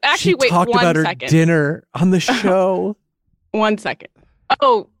 She talked one about her second. dinner on the show. 1 second.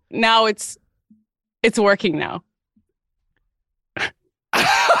 Oh, now it's working now.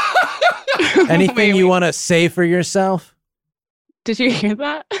 Anything Wait, you wait. want to say for yourself? Did you hear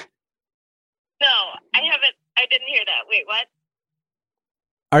that? no, I haven't. I didn't hear that. Wait, what?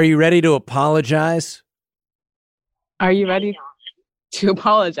 Are you ready to apologize? Are you ready to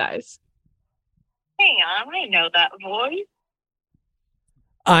apologize? Hang on, I know that voice.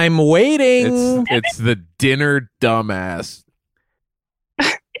 I'm waiting. It's the dinner dumbass.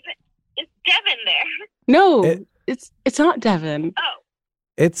 Is Devin there? No, It- it's not Devin. Oh,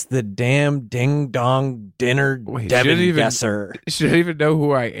 It's the damn ding dong dinner Wait, Devin shouldn't even- guesser. She doesn't even know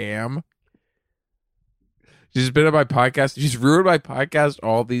who I am. She's been on my podcast. She's ruined my podcast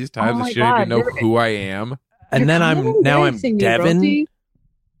all these times. my and she doesn't even God, know who I am. And then I'm Devin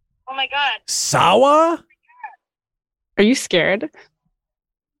oh my God! Sawa. Are you scared?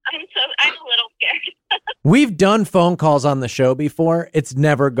 I'm a little scared. We've done phone calls on the show before. It's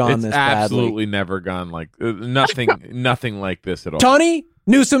never gone It's this absolutely never gone like nothing like this at all. badly. Tony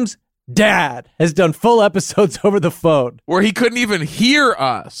Newsom's dad has done full episodes over the phone, Where he couldn't even hear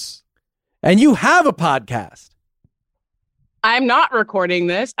us. and you have a podcast. I'm not recording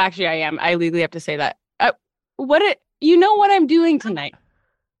this. Actually, I am. I legally have to say that. You know what I'm doing tonight?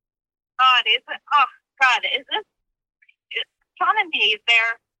 God, is it? Oh God, is Sean and Hayes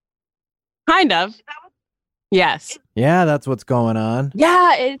there? Kind of. Is that what, Yes. Yeah, that's what's going on.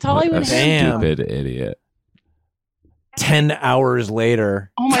 Yeah, it's Hollywood. Damn. Stupid idiot. 10 hours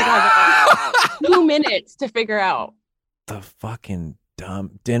later. Oh my God. 2 minutes to figure out. The fucking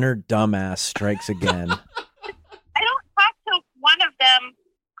dinner dumbass strikes again. I don't talk to one of them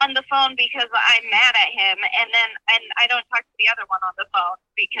on the phone because I'm mad at him, and I don't talk to the other one on the phone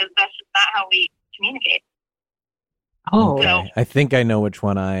because that's just not how we communicate. Oh. Okay. I think I know which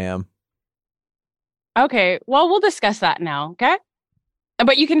one I am. Okay. Well, we'll discuss that now, okay?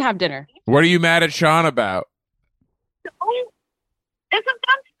 But you can have dinner. What are you mad at Sean about? Oh, this has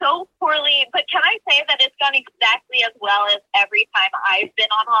gone so poorly, but can I say that it's gone exactly as well as every time I've been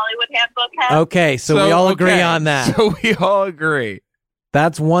on Hollywood Handbook has? Okay, so we all agree on that. So we all agree.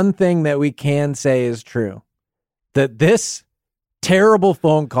 That's one thing that we can say is true. That this terrible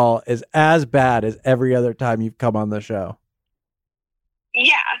phone call is as bad as every other time you've come on the show.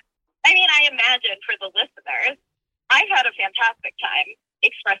 Yeah. I mean, I imagine for the listeners, I've had a fantastic time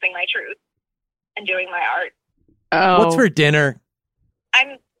expressing my truth and doing my art. Oh. What's for dinner?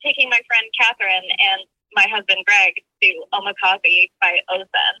 I'm taking my friend Catherine and my husband Greg to Omakase by Ozen.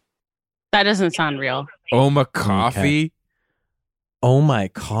 That doesn't sound real. Oma Coffee? Okay. Oh my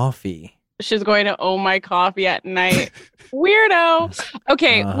coffee. She's going to Oh My Coffee at night. Weirdo.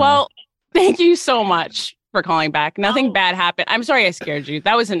 Okay, well, thank you so much for calling back. Nothing bad happened. I'm sorry I scared you.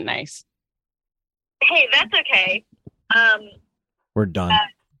 That wasn't nice. Hey, that's okay. We're done.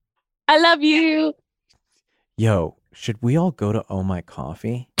 I love you. Yo, should we all go to Oh My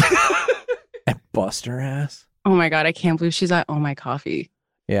Coffee and bust her ass? Oh my God, I can't believe she's at Oh My Coffee.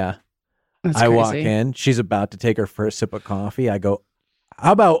 Yeah. That's I crazy. walk in. She's about to take her first sip of coffee. I go,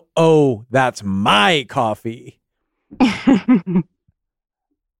 how about, oh, that's my coffee?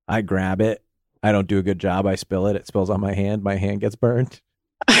 I grab it. I don't do a good job. I spill it. It spills on my hand. My hand gets burned.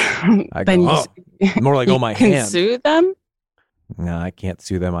 I go, oh, more like, oh, my can hand. Sue them? No, I can't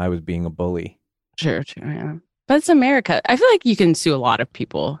sue them. I was being a bully. Sure, yeah. But it's America. I feel like you can sue a lot of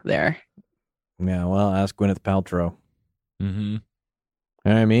people there. Yeah, well, ask Gwyneth Paltrow. Mm-hmm. You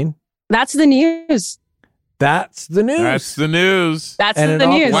know what I mean? That's the news. That's the news. That's the news. That's the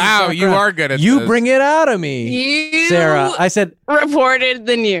news. Wow, you are good at You this. bring it out of me, You Sarah. I said, reported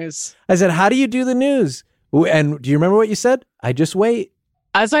the news. I said, how do you do the news? And do you remember what you said? I just wait.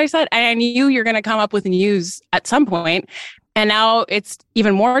 As I said, I knew you're going to come up with news at some point, and now it's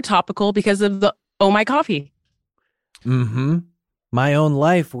even more topical because of the Oh My Coffee. Mm-hmm. My own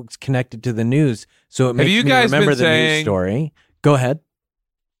life was connected to the news, so it makes you me guys remember been the saying- news story. Go ahead.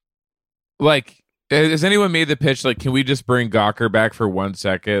 Like, has anyone made the pitch? Like, can we just bring Gawker back for 1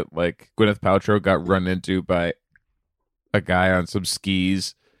 second? Like, Gwyneth Paltrow got run into by a guy on some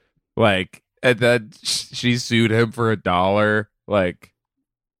skis. Like, and then she sued him for $1. Like,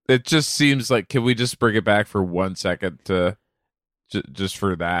 it just seems like, can we just bring it back for 1 second to just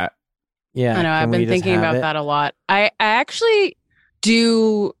for that? Yeah, I know. I've been thinking about that a lot. I actually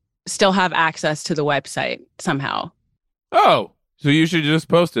do still have access to the website somehow. Oh, so you should just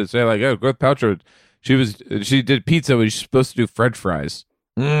post it. Say like, oh, Gwyneth Paltrow, she did pizza, but she's supposed to do French fries.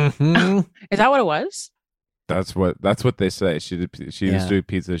 Mm-hmm. Is that what it was? That's what they say. She was doing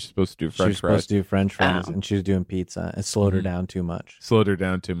pizza. She's supposed to do French She was supposed fries. to do French fries, and she was doing pizza. It slowed her down too much. Slowed her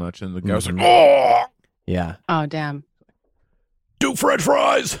down too much, and the guy was Mhm. like, "Oh, Yeah. Oh, damn. Do French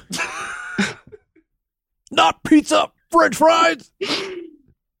fries. Not pizza, French fries.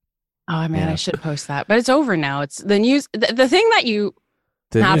 Oh, man, Yeah. I should post that. But it's over now. It's the news. The thing that you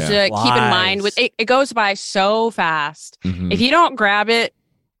have to keep in mind, with it goes by so fast. Mhm. If you don't grab it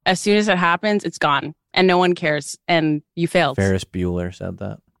as soon as it happens, it's gone. And no one cares. And you failed. Ferris Bueller said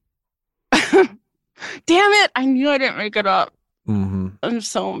that. Damn it. I knew I didn't make it up. Mm-hmm. I'm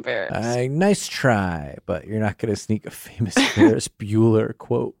so embarrassed. Nice try, but you're not going to sneak a famous Ferris Bueller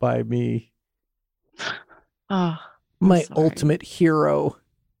quote by me. Oh, My sorry. ultimate hero.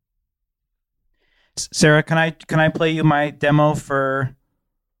 Sarah, can I play you my demo for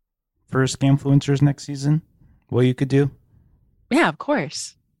Scamfluencers next season? What you could do? Yeah, of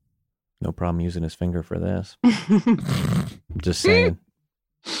course. No problem using his finger for this. I'm just saying.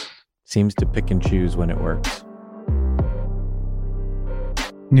 Seems to pick and choose when it works.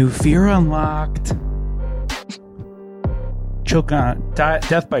 New fear unlocked.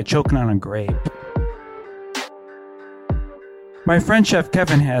 Death by choking on a grape. My friend Chef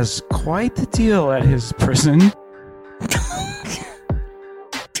Kevin has quite the deal at his prison.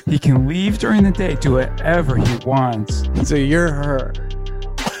 He can leave during the day, do whatever he wants. So you're her.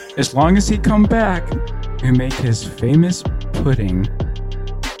 As long as he come back and make his famous pudding.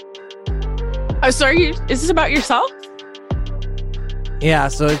 So is this about yourself? Yeah,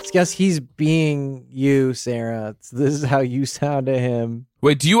 so it's guess he's being you, Sarah. This is how you sound to him.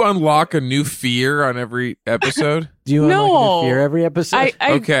 Wait, do you unlock a new fear on every episode? Do you unlock a new fear every episode?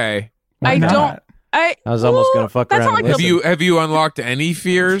 Okay. Why I not? don't. I was almost gonna fuck that's around. not and like listen. Have you unlocked any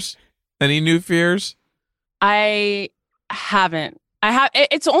fears? Any new fears? I haven't.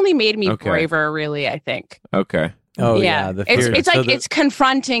 It's only made me Okay. braver, really. I think. Okay. Oh yeah, the fears. It's like it's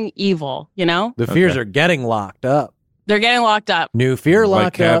confronting evil. You know, the fears are getting locked up. they're getting locked up. New fear Like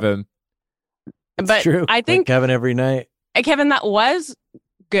locked up. Kevin. It's But true. I think like Kevin every night. Kevin, that was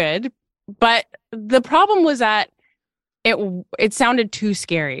good, but the problem was that it sounded too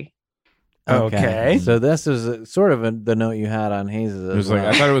scary. Okay. So this is sort of the note you had on Hayes'. It was like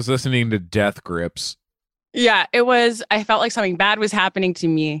I thought I was listening to Death Grips. Yeah, it was. I felt like something bad was happening to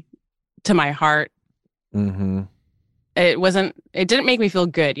me, to my heart. Mm-hmm. It wasn't. It didn't make me feel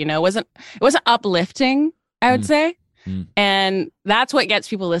good. You know, it wasn't uplifting. I would say, and that's what gets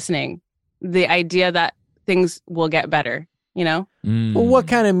people listening. The idea that things will get better. You know. Well, what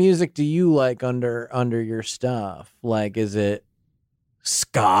kind of music do you like under your stuff? Like, is it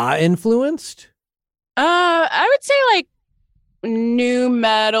ska influenced? I would say like new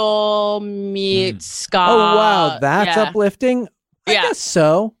metal meets ska. Oh wow, that's yeah. uplifting. I Yeah. guess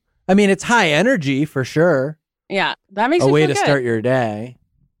so. I mean, it's high energy for sure. Yeah, that makes A me way feel to good. start your day.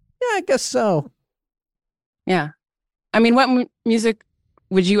 Yeah, I guess so. Yeah, I mean, what music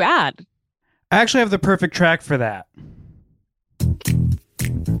would you add? I actually have the perfect track for that.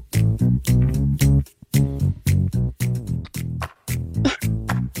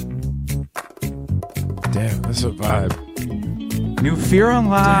 Damn, that's a vibe. New fear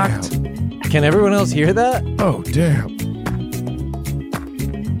unlocked. Can everyone else hear that? Oh, damn.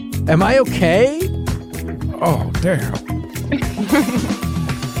 Am I okay? Oh, damn.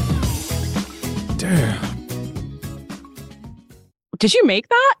 Damn. Did you make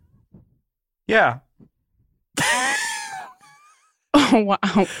that? Yeah. Oh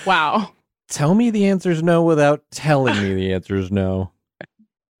wow! Wow. Tell me the answer's no without telling me the answer's no.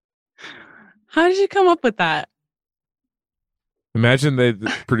 How did you come up with that? Imagine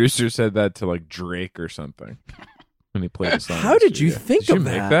the producer said that to like Drake or something when he played the song. How did you think Did of you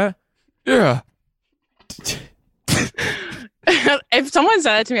make that? Yeah. If someone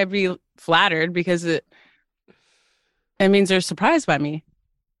said that to me, I'd be flattered because it means they're surprised by me.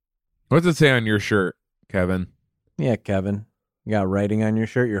 What's it say on your shirt, Kevin? Yeah, Kevin. You got writing on your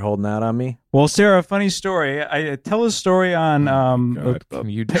shirt. You're holding out on me. Well, Sarah, funny story. I tell a story on. God, can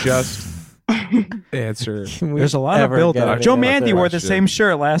you just answer? There's a lot of build up. Joe Mandy wore the same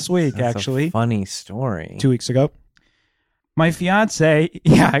shirt last week. That's actually, a funny story. 2 weeks ago. My fiance.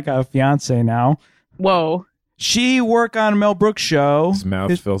 Yeah, I got a fiance now. Whoa. She worked on Mel Brooks' show. His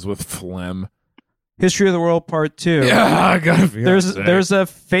mouth fills with phlegm. History of the World Part 2. Yeah, I got a fiance. There's a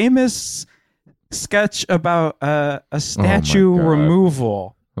famous sketch about a statue God.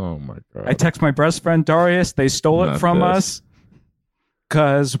 removal. Oh my God. I text my best friend Darius. They stole it Not from this. us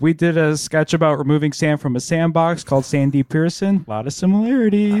because we did a sketch about removing sand from a sandbox called Sandy Pearson. A lot of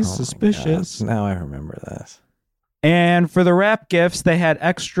similarities. Oh my Suspicious. God. Now I remember this. And for the wrap gifts, they had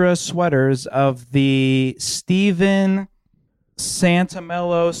extra sweaters of the Stephen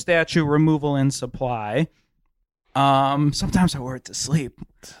Santamello statue removal and supply. Sometimes I wear it to sleep.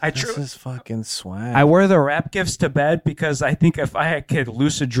 This is fucking swag. I wear the wrap gifts to bed because I think if I could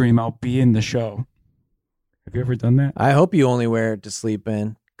lucid dream, I'll be in the show. Have you ever done that? I hope you only wear it to sleep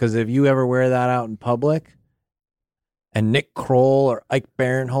in, because if you ever wear that out in public and Nick Kroll or Ike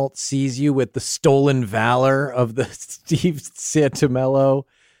Barinholtz sees you with the stolen valor of the Steve Santamello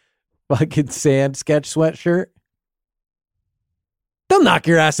fucking sand sketch sweatshirt, they'll knock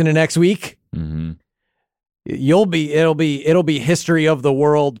your ass into next week. Mm-hmm. It'll be history of the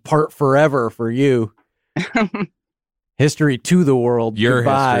world part forever for you. History to the world. Your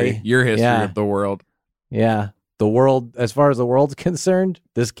Goodbye. history. Your history Yeah. of the world. Yeah. The world, as far as the world's concerned,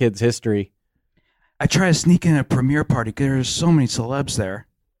 this kid's history. I try to sneak in a premiere party because there's so many celebs there.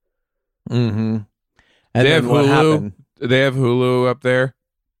 Mm-hmm. And They then have what Hulu. happened? They have Hulu up there.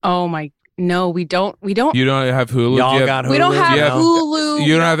 Oh my! No, we don't. We don't. You don't have Hulu. Y'all Do you got have, Hulu? We don't have Do you have- Hulu.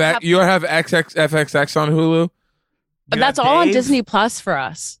 You don't have XXFXX on Hulu. But that's all on Disney Plus for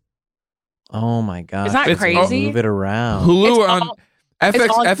us. Oh my God. Isn't that It's crazy? Move it around. Hulu It's on all- it's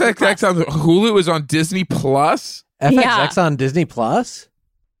all Disney FXX on Hulu is on Disney Plus. FXX on Disney Plus?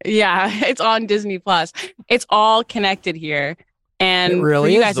 Yeah, it's on Disney Plus. It's all connected here, and It really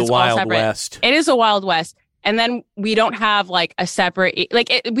for you is guys, the it's all Wild separate. West. It is a Wild West, and then we don't have like a separate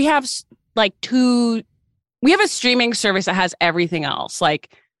we have like two. We have a streaming service that has everything else.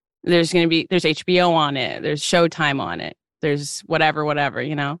 Like There's HBO on it. There's Showtime on it. There's whatever,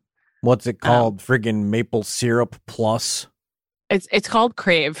 What's it called? Friggin' Maple Syrup Plus? It's called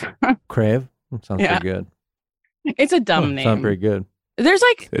Crave. Crave? That sounds pretty good. It's a dumb name. Sounds pretty good. There's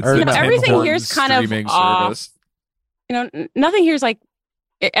like, everything here is kind of off. Nothing here is like,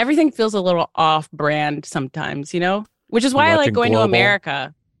 everything feels a little off-brand sometimes, Which is why I like going to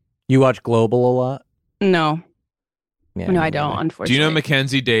America. You watch Global a lot? No. Yeah, no, I don't, unfortunately. Do you know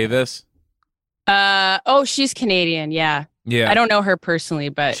Mackenzie Davis? She's Canadian, yeah. Yeah. I don't know her personally,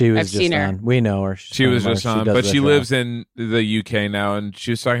 but I've seen her. We know her. She was just on, but she lives in the UK now, and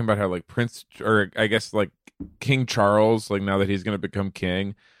she was talking about how like Prince, or I guess like King Charles, like now that he's going to become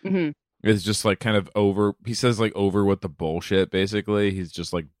king, is just like kind of over. He says like over with the bullshit. Basically, he's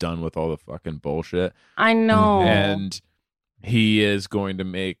just like done with all the fucking bullshit. I know, and he is going to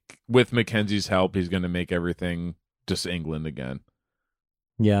make, with Mackenzie's help, he's going to make everything just England again.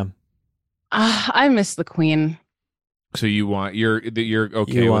 Yeah, I miss the Queen. So you're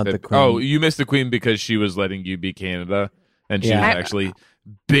okay with it? Oh, you missed the Queen because she was letting you be Canada, and she was actually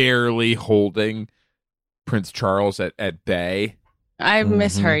barely holding Prince Charles at bay. I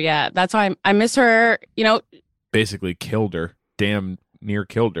miss her. Yeah, that's why I miss her. Basically killed her. Damn near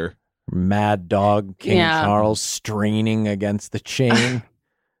killed her. Mad dog King Charles straining against the chain.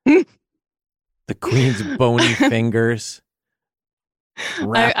 The Queen's bony fingers.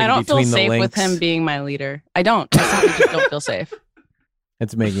 I don't feel safe with him being my leader. I don't. I simply just don't feel safe.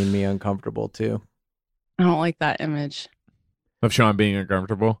 It's making me uncomfortable too. I don't like that image. Of Sean being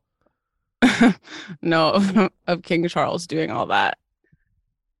uncomfortable? No, of King Charles doing all that.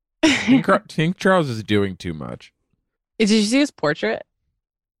 King Charles is doing too much. Did you see his portrait?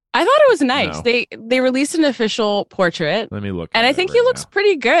 I thought it was nice. No. They released an official portrait. Let me look. And I think he looks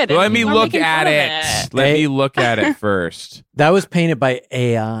pretty good. Let me look at it. Let me look at it first. That was painted by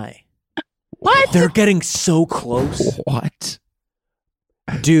AI. What? They're getting so close. What?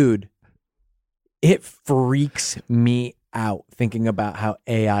 Dude, it freaks me out thinking about how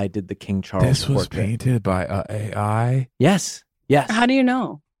AI did the King Charles This was portrait. painted by AI? Yes. How do you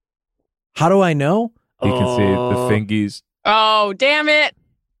know? How do I know? You can see the fingies. Oh, damn it.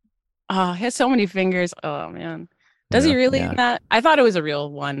 Oh, he has so many fingers. Oh, man. Does he really? That? I thought it was a real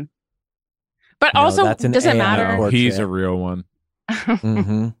one. But also, does it matter? No, he's a real one.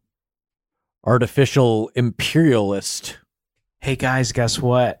 Artificial imperialist. Hey, guys, guess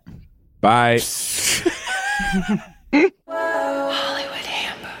what? Bye.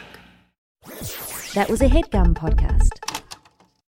 That was a HeadGum podcast.